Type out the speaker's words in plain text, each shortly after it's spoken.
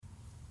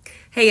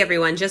Hey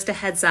everyone, just a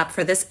heads up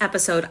for this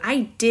episode,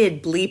 I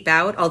did bleep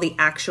out all the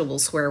actual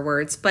swear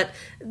words, but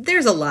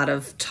there's a lot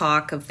of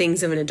talk of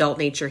things of an adult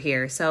nature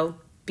here, so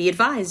be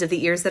advised of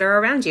the ears that are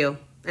around you,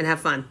 and have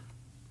fun.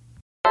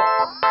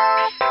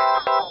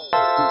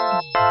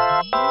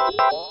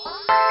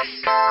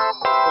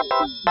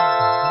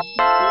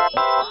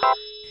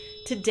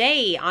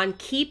 Today on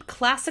Keep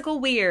Classical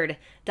Weird,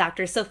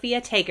 Dr.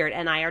 Sophia Taggart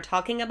and I are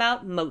talking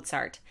about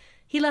Mozart.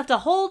 He left a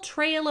whole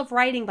trail of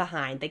writing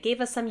behind that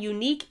gave us some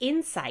unique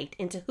insight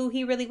into who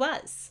he really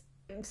was.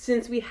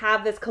 Since we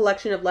have this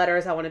collection of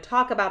letters, I want to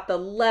talk about the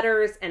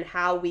letters and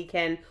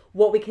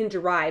what we can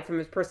derive from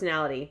his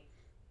personality.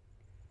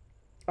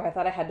 Oh, I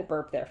thought I had to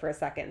burp there for a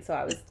second, so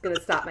I was going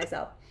to stop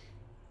myself.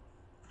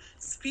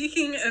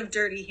 Speaking of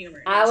dirty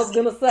humor. I was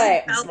going to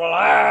say,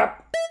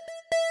 blap.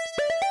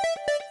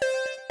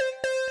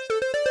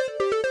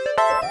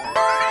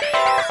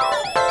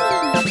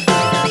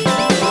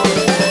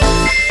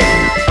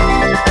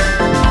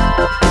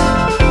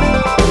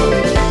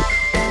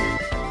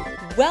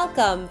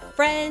 Welcome,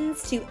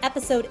 friends, to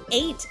episode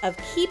 8 of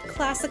Keep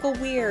Classical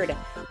Weird.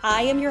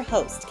 I am your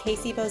host,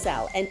 Casey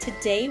Bozell, and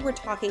today we're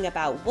talking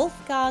about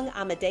Wolfgang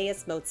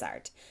Amadeus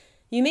Mozart.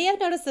 You may have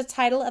noticed the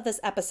title of this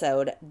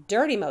episode,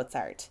 Dirty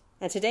Mozart,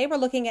 and today we're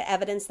looking at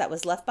evidence that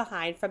was left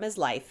behind from his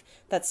life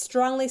that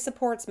strongly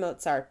supports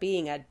Mozart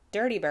being a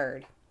dirty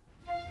bird.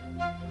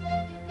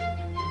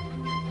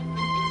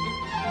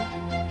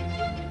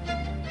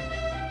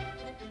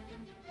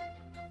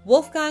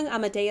 Wolfgang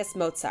Amadeus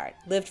Mozart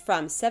lived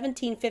from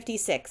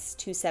 1756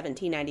 to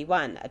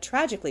 1791, a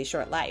tragically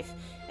short life,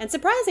 and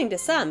surprising to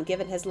some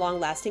given his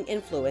long-lasting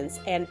influence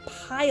and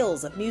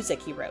piles of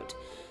music he wrote.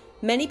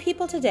 Many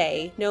people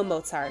today know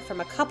Mozart from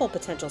a couple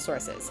potential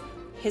sources: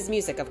 his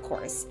music, of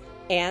course,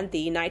 and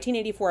the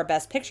 1984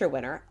 Best Picture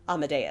winner,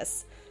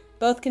 Amadeus.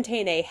 Both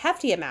contain a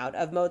hefty amount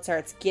of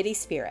Mozart's giddy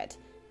spirit,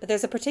 but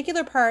there's a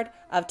particular part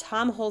of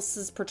Tom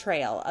Hulce's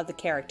portrayal of the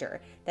character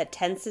that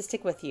tends to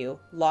stick with you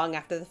long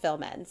after the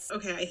film ends.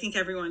 Okay, I think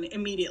everyone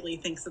immediately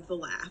thinks of the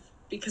laugh,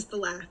 because the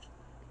laugh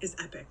is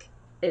epic.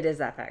 It is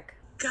epic.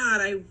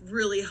 God, I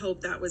really hope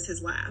that was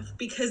his laugh,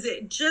 because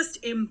it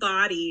just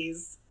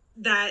embodies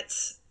that,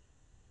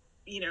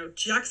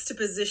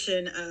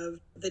 juxtaposition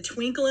of the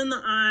twinkle in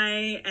the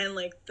eye and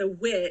like the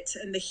wit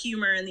and the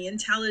humor and the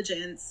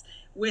intelligence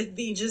with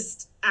the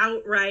just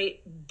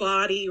outright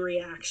body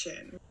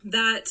reaction.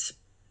 That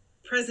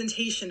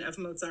presentation of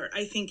Mozart,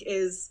 I think,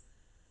 is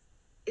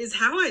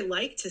how I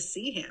like to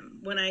see him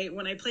when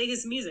I play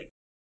his music.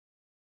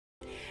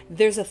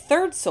 There's a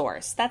third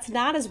source that's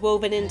not as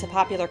woven into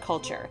popular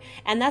culture,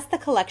 and that's the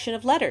collection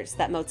of letters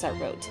that Mozart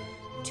wrote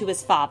to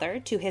his father,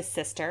 to his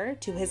sister,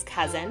 to his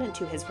cousin, and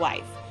to his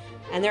wife.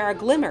 And there are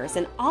glimmers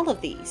in all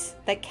of these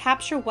that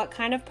capture what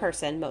kind of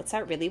person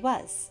Mozart really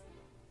was.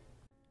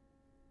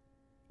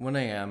 When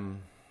I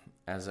am,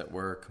 as it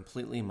were,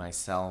 completely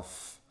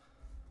myself,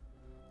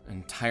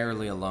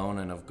 entirely alone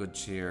and of good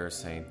cheer,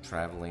 say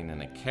traveling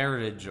in a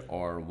carriage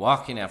or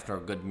walking after a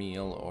good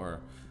meal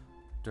or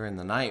during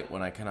the night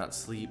when I cannot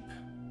sleep,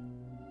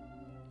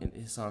 it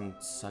is on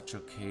such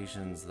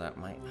occasions that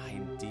my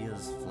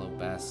ideas flow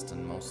best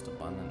and most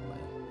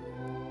abundantly.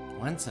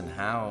 Whence and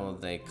how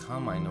they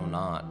come I know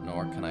not,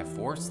 nor can I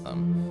force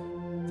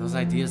them. Those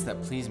ideas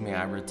that please me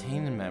I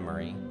retain in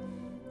memory,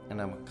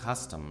 and am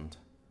accustomed,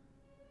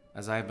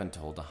 as I have been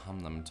told, to hum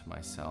them to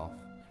myself.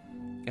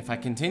 If I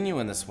continue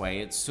in this way,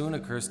 it soon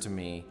occurs to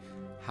me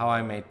how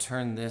I may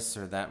turn this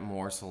or that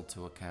morsel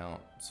to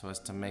account, so as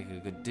to make a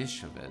good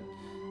dish of it.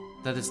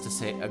 That is to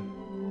say,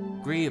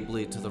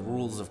 agreeably to the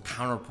rules of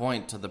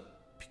counterpoint, to the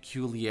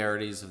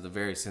peculiarities of the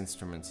various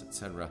instruments,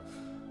 etc.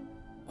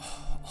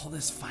 All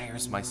this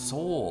fires my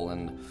soul,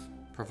 and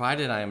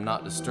provided I am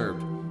not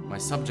disturbed, my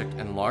subject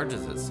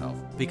enlarges itself,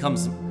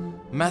 becomes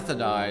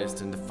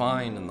methodized and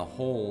defined, and the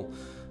whole,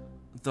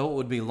 though it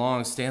would be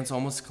long, stands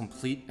almost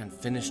complete and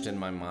finished in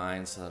my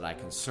mind, so that I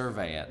can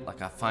survey it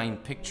like a fine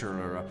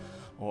picture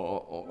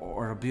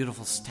or a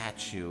beautiful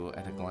statue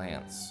at a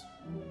glance.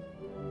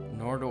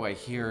 Nor do I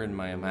hear in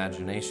my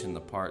imagination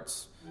the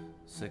parts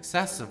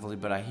successively,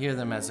 but I hear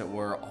them, as it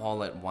were,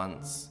 all at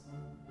once.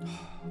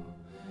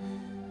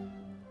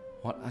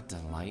 What a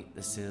delight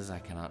this is, I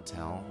cannot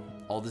tell.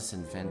 All this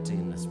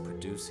inventing, this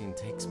producing,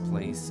 takes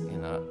place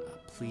in a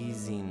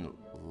pleasing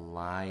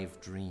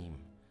live dream.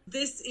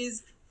 This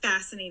is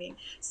fascinating.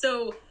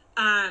 So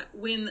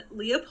when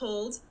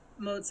Leopold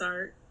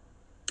Mozart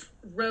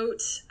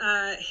wrote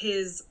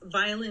his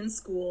violin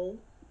school,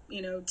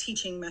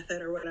 teaching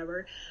method or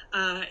whatever,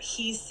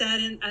 he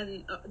said in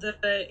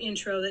the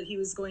intro that he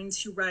was going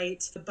to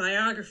write a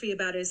biography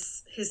about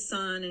his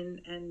son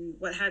and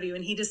what have you.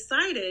 And he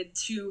decided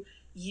to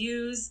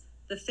use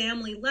the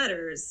family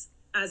letters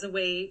as a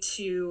way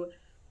to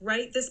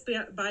write this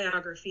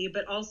biography,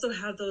 but also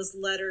have those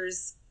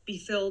letters be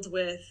filled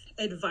with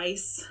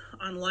advice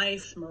on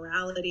life,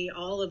 morality,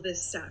 all of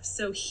this stuff.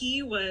 So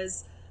he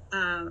was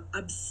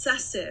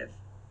obsessive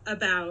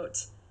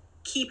about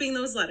keeping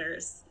those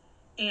letters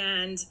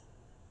and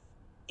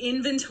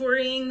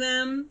inventorying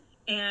them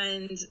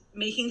and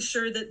making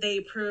sure that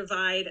they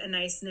provide a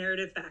nice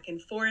narrative back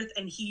and forth.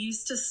 And he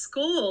used to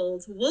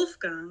scold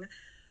Wolfgang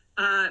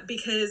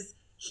because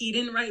he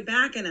didn't write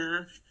back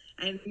enough.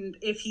 And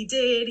if he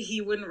did,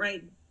 he wouldn't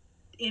write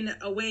in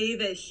a way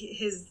that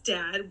his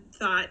dad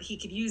thought he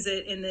could use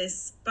it in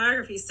this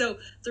biography. So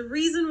the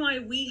reason why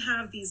we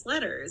have these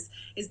letters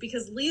is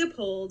because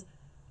Leopold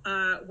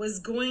was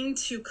going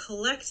to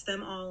collect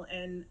them all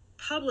and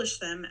publish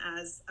them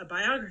as a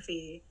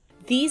biography.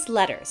 These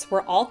letters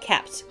were all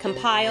kept,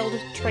 compiled,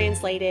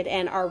 translated,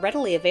 and are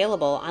readily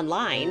available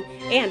online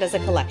and as a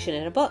collection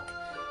in a book.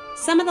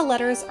 Some of the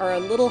letters are a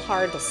little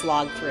hard to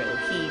slog through.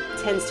 He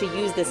tends to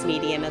use this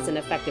medium as an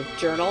effective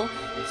journal,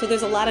 so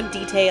there's a lot of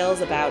details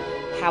about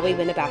how he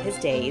went about his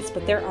days,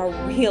 but there are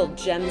real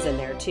gems in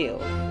there too.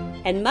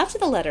 And much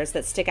of the letters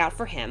that stick out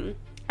for him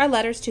are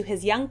letters to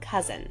his young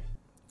cousin.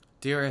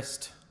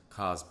 Dearest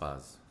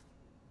Cosbuzz,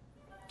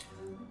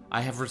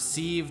 I have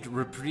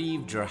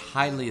reprieved your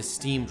highly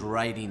esteemed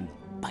writing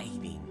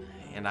biting,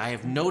 and I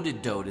have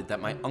doted that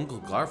my Uncle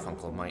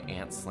Garfunkel, my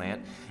Aunt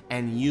Slant,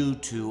 and you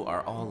two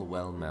are all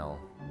well now.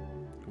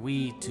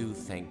 We too,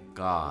 thank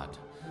God,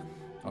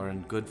 are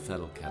in good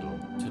fiddle kettle.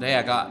 Today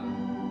I got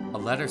a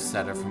letter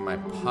setter from my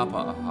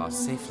papa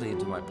safely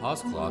into my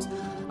paws claws.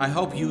 I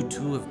hope you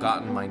too have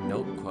gotten my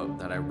note quote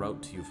that I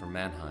wrote to you from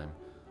Mannheim.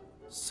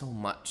 So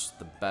much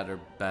the better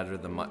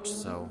the much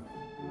so.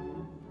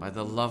 By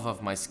the love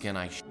of my skin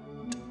I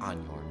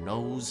on your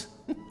nose,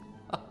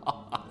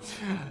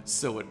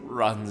 so it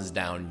runs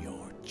down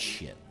your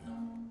chin.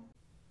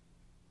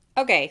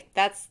 Okay,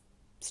 that's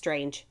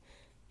strange,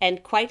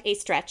 and quite a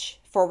stretch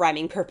for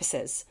rhyming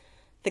purposes.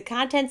 The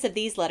contents of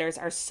these letters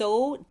are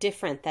so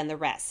different than the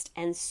rest,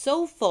 and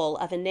so full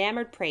of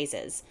enamored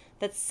praises,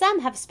 that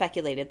some have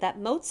speculated that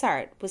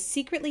Mozart was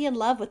secretly in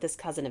love with this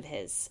cousin of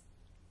his.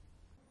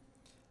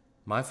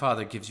 My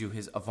father gives you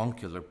his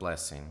avuncular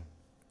blessing.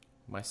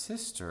 My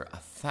sister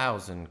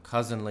 1,000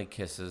 cousinly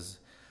kisses,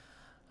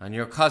 and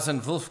your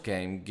cousin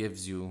Wolfgang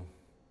gives you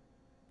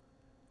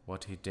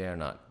what he dare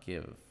not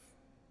give.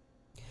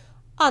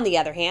 On the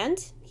other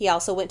hand, he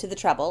also went to the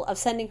trouble of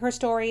sending her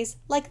stories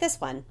like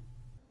this one.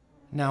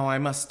 Now I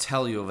must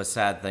tell you of a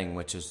sad thing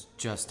which has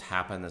just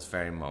happened this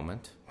very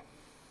moment.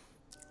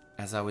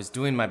 As I was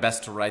doing my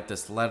best to write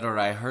this letter,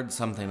 I heard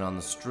something on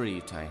the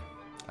street.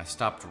 I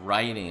stopped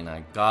writing,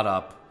 I got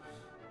up,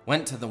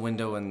 went to the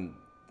window, and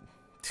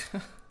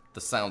the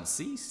sound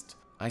ceased.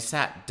 I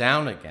sat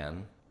down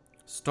again,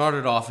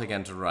 started off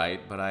again to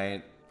write, but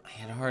I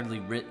had hardly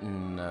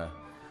written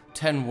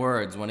 10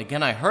 words when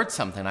again I heard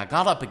something. I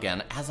got up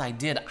again. As I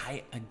did,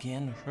 I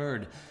again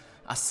heard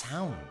a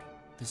sound,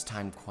 this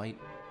time quite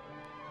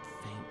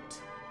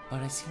faint.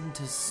 But I seemed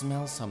to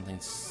smell something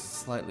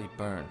slightly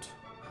burnt.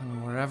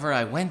 And wherever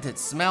I went, it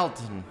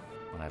smelt, and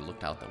when I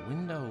looked out the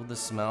window, the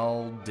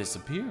smell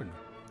disappeared.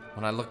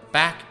 When I looked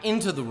back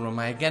into the room,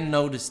 I again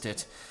noticed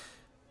it.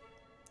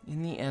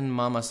 In the end,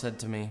 Mama said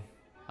to me,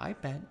 I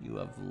bet you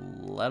have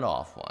let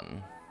off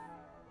one.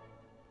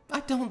 I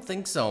don't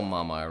think so,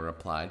 Mama, I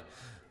replied.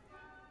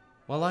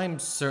 Well, I'm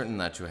certain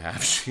that you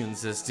have, she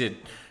insisted.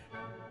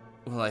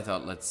 Well, I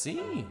thought, let's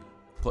see.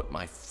 Put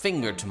my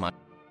finger to my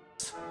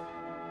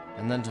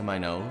and then to my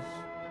nose,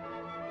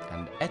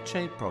 and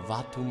ecce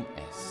provatum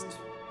est.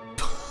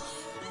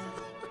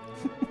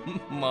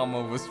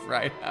 Mama was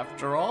right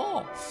after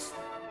all.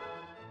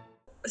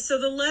 So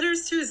the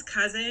letters to his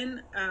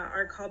cousin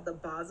are called the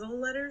Basel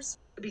letters,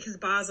 because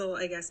Basel,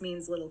 I guess,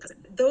 means little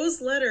cousin.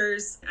 Those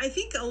letters, I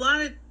think a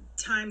lot of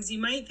times you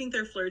might think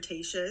they're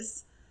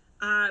flirtatious,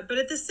 but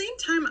at the same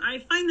time,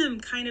 I find them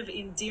kind of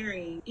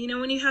endearing. You know,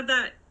 when you have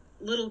that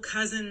little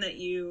cousin that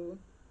you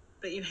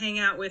hang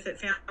out with at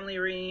family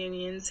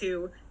reunions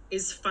who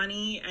is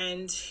funny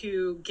and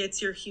who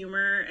gets your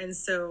humor, and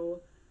so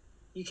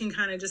you can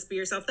kind of just be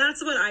yourself.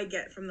 That's what I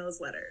get from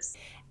those letters.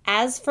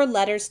 As for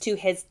letters to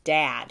his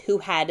dad, who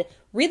had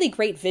really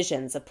great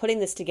visions of putting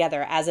this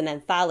together as an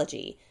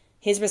anthology,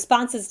 his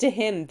responses to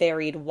him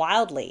varied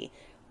wildly.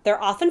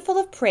 They're often full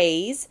of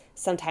praise,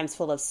 sometimes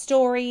full of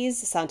stories,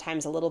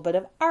 sometimes a little bit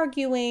of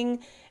arguing,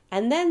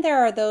 and then there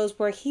are those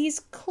where he's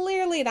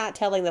clearly not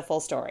telling the full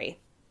story.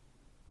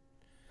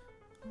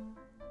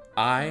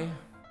 I,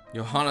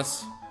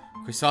 Johannes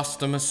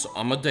Chrysostomus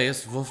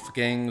Amadeus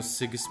Wolfgang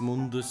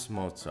Sigismundus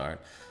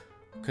Mozart,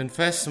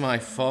 confess my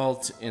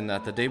fault in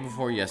that the day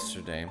before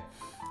yesterday,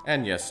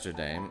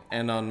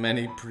 and on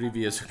many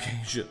previous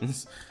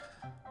occasions,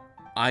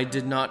 I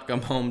did not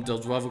come home till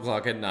 12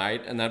 o'clock at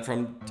night, and that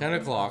from 10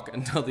 o'clock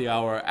until the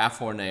hour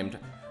aforenamed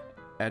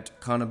at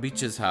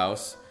Konabich's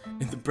house,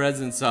 in the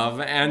presence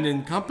of, and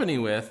in company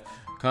with,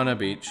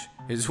 Konabich,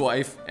 his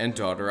wife and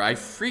daughter, I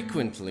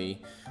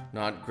frequently,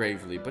 not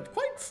gravely, but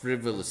quite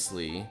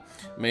frivolously,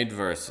 made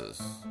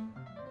verses.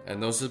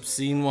 And those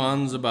obscene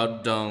ones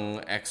about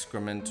dung,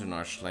 excrement, and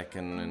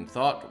arschlecken, in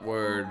thought,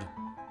 word,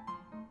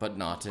 but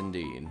not in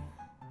deed.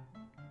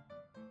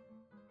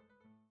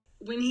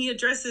 When he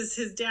addresses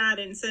his dad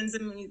and sends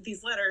him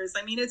these letters,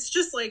 I mean, it's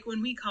just like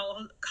when we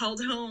called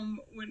home,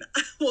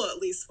 at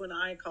least when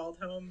I called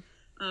home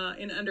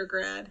in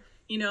undergrad,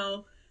 you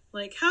know,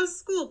 Like, how's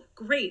school?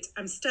 Great.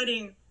 I'm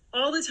studying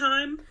all the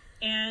time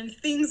and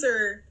things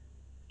are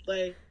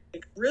like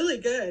really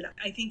good.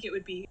 I think it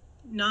would be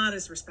not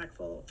as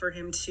respectful for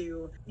him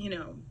to,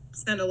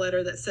 send a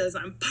letter that says,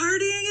 I'm partying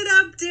it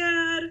up,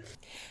 Dad.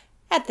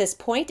 At this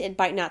point, it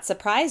might not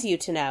surprise you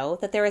to know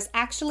that there is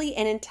actually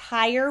an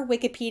entire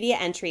Wikipedia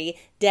entry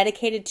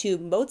dedicated to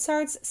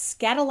Mozart's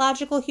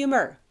scatological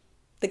humor.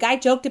 The guy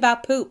joked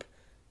about poop.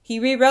 He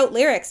rewrote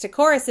lyrics to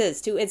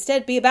choruses to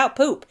instead be about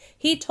poop.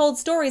 He told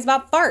stories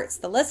about farts.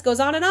 The list goes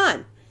on and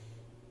on.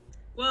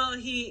 Well,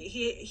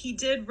 he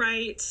did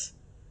write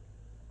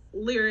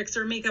lyrics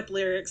or make up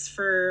lyrics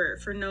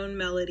for known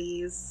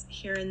melodies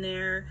here and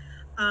there.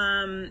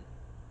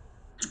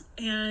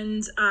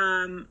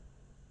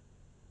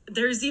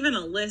 There's even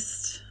a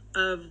list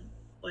of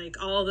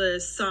like all the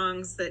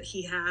songs that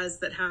he has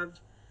that have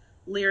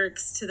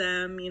lyrics to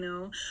them,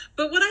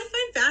 But what I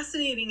find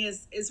fascinating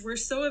is we're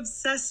so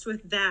obsessed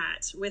with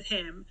that, with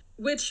him,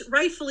 which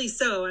rightfully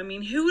so. I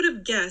mean, who would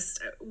have guessed?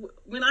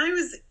 When I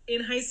was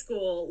in high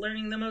school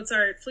learning the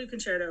Mozart Flute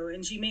Concerto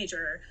in G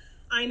major,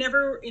 I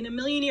never in a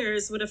million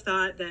years would have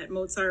thought that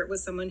Mozart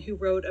was someone who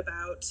wrote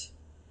about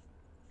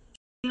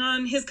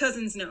on his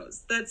cousin's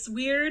nose. That's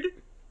weird.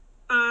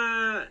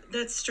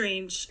 That's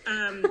strange.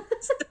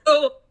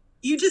 So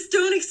you just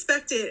don't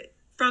expect it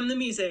from the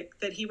music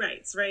that he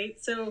writes, right?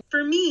 So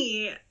for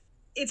me,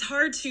 it's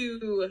hard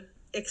to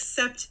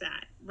accept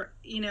that,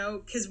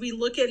 because we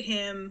look at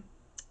him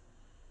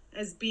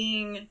as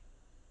being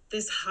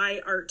this high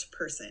art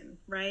person,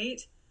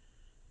 right?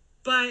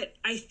 But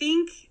I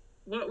think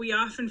what we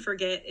often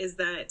forget is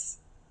that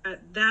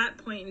at that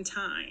point in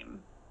time,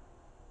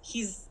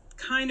 he's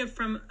kind of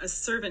from a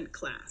servant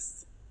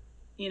class,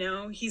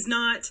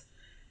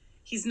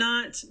 He's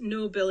not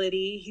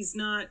nobility. He's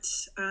not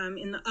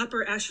in the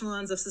upper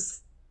echelons of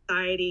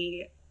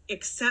society,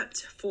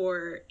 except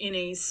for in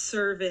a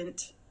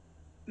servant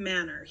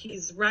manner.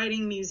 He's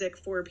writing music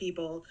for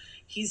people.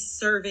 He's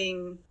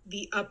serving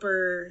the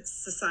upper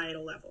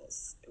societal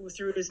levels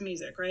through his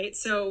music, right?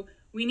 So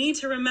we need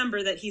to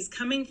remember that he's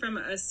coming from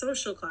a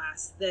social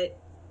class that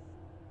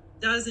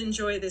does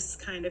enjoy this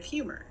kind of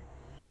humor.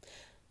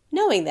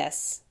 Knowing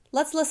this,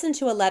 let's listen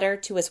to a letter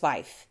to his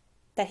wife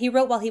that he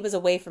wrote while he was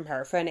away from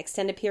her for an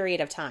extended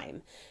period of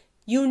time.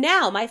 You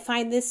now might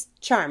find this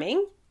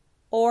charming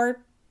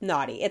or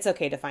naughty. It's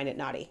okay to find it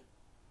naughty.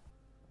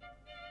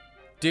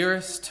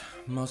 Dearest,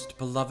 most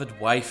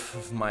beloved wife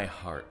of my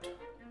heart,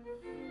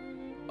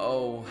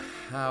 oh,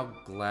 how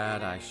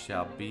glad I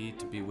shall be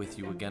to be with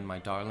you again, my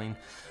darling.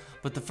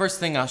 But the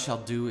first thing I shall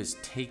do is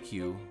take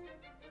you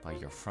by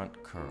your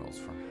front curls,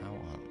 for how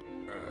on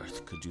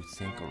earth could you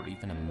think or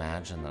even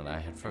imagine that I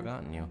had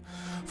forgotten you?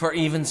 For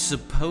even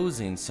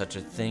supposing such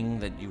a thing,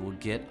 that you will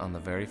get on the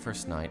very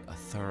first night a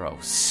thorough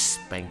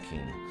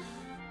spanking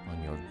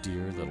on your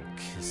dear little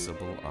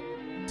kissable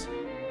aunt.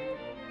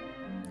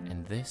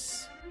 And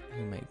this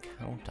you may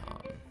count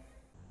on.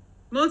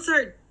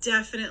 Mozart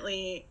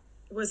definitely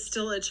was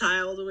still a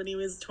child when he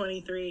was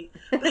 23.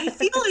 But I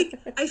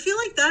feel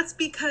like that's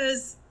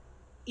because,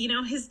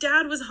 his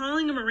dad was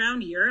hauling him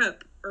around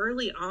Europe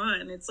early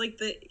on. It's like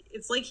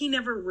he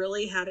never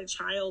really had a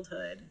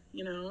childhood,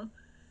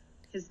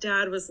 His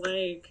dad was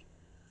like,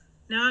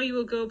 now you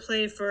will go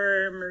play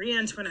for Marie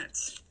Antoinette.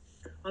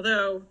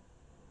 Although,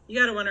 you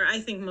gotta wonder,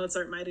 I think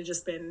Mozart might have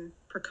just been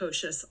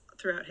precocious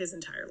throughout his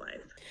entire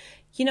life.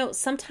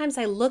 Sometimes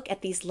I look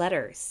at these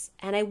letters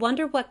and I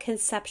wonder what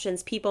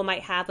conceptions people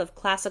might have of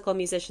classical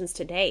musicians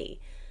today.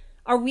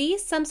 Are we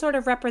some sort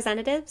of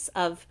representatives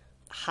of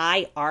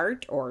high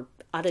art or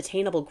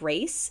unattainable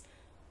grace?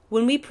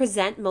 When we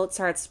present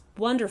Mozart's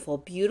wonderful,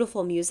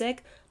 beautiful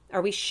music,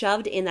 are we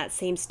shoved in that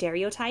same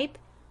stereotype?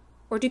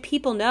 Or do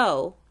people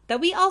know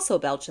that we also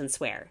belch and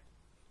swear?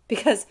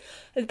 Because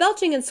if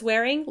belching and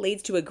swearing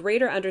leads to a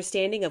greater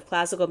understanding of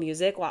classical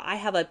music, well, I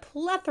have a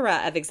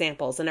plethora of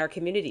examples in our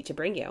community to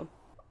bring you.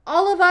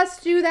 All of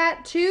us do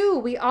that too.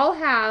 We all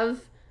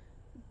have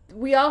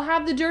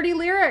the dirty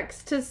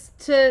lyrics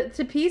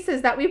to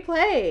pieces that we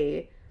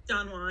play.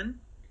 Don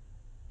Juan.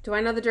 Do I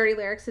know the dirty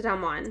lyrics to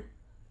Don Juan?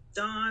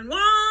 Don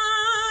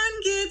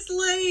Juan gets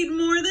laid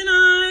more than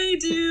I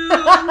do,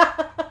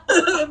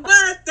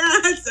 but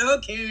that's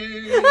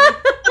okay.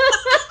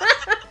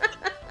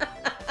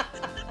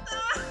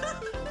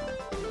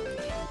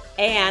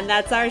 And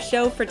that's our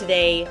show for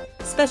today.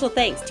 Special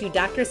thanks to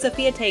Dr.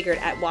 Sophia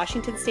Taggart at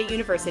Washington State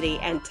University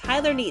and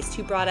Tyler Neist,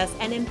 who brought us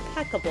an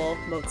impeccable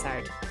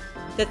Mozart.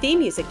 The theme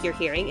music you're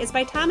hearing is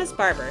by Thomas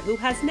Barber, who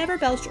has never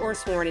belched or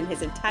sworn in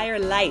his entire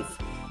life.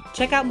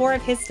 Check out more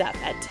of his stuff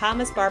at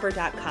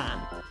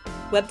thomasbarber.com.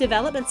 Web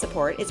development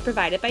support is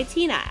provided by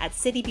Tina at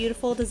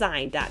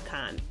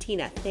citybeautifuldesign.com.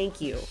 Tina, thank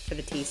you for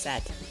the tea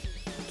set.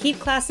 Keep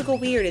Classical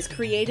Weird is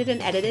created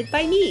and edited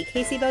by me,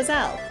 Casey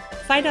Bozell.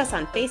 Find us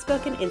on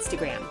Facebook and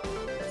Instagram.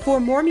 For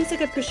more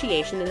music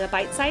appreciation in a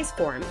bite-sized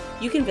form,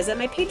 you can visit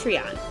my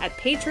Patreon at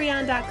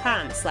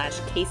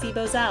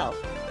patreon.com/CaseyBozell.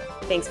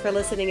 Thanks for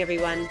listening,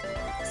 everyone.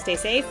 Stay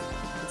safe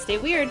and stay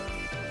weird.